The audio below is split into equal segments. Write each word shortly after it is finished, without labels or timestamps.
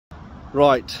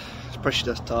Right, it's pressure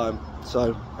test time.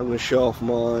 So I'm going to show off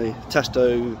my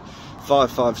Testo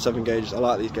 557 gauges. I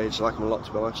like these gauges, I like them a lot,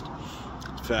 to be honest.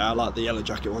 Fair, I like the yellow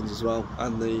jacket ones as well,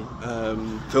 and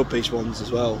the field piece ones as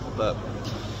well, but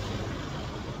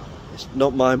it's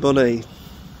not my money,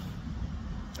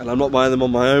 and I'm not buying them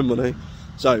on my own money.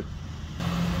 So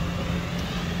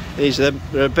these are them.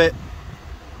 They're a bit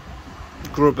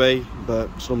grubby, but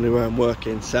it's normally where I'm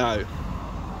working. So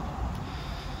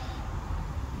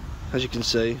as you can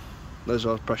see, those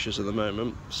are pressures at the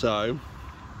moment. So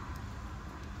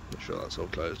make sure that's all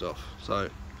closed off. So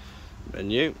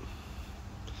menu,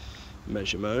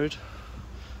 measure mode.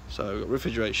 So we've got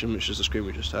refrigeration, which is the screen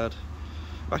we just had,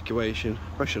 evacuation,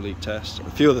 pressure leak test, a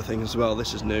few other things as well.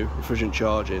 This is new, refrigerant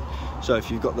charging. So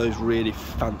if you've got those really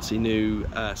fancy new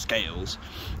scales,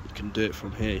 you can do it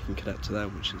from here. You can connect to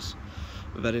them, which is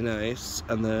very nice.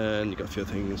 And then you've got a few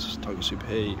other things, target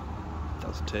superheat,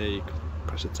 delta T,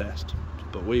 pressure test,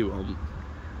 but we want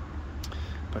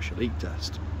pressure leak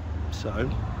test. So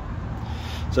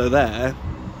there,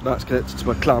 that's connected to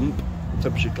my clamp,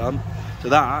 temperature clamp. So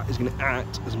that is going to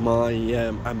act as my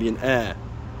ambient air.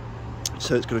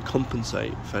 So it's going to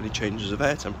compensate for any changes of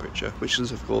air temperature, which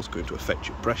is of course going to affect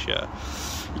your pressure.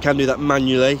 You can do that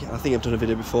manually. I think I've done a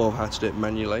video before of how to do it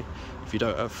manually if you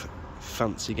don't have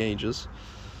fancy gauges.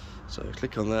 So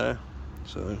click on there.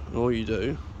 So all you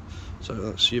do, so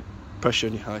that's your pressure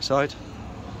on your high side.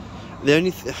 The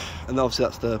only and obviously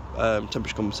that's the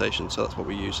temperature compensation, so that's what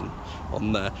we're using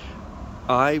on there.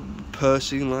 I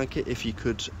personally like it if you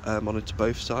could monitor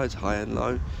both sides, high and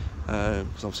low,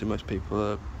 because obviously most people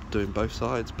are doing both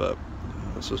sides, but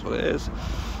that's just what it is.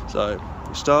 So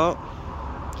you start,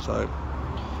 so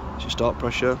it's your start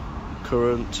pressure,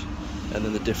 current, and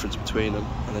then the difference between them,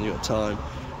 and then you've got time,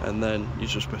 and then you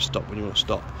just press stop when you want to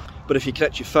stop. But if you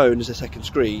connect your phone as a second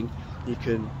screen, you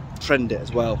can trend it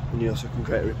as well, and you also can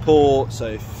create a report. So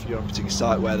if you're on a particular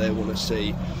site where they want to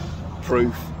see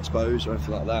proof, I suppose, or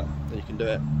anything like that, then you can do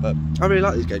it. But I really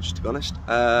like these gauges, to be honest.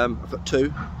 I've got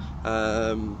two.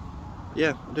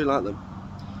 Yeah, I do like them.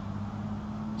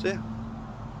 So yeah,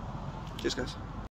 cheers guys.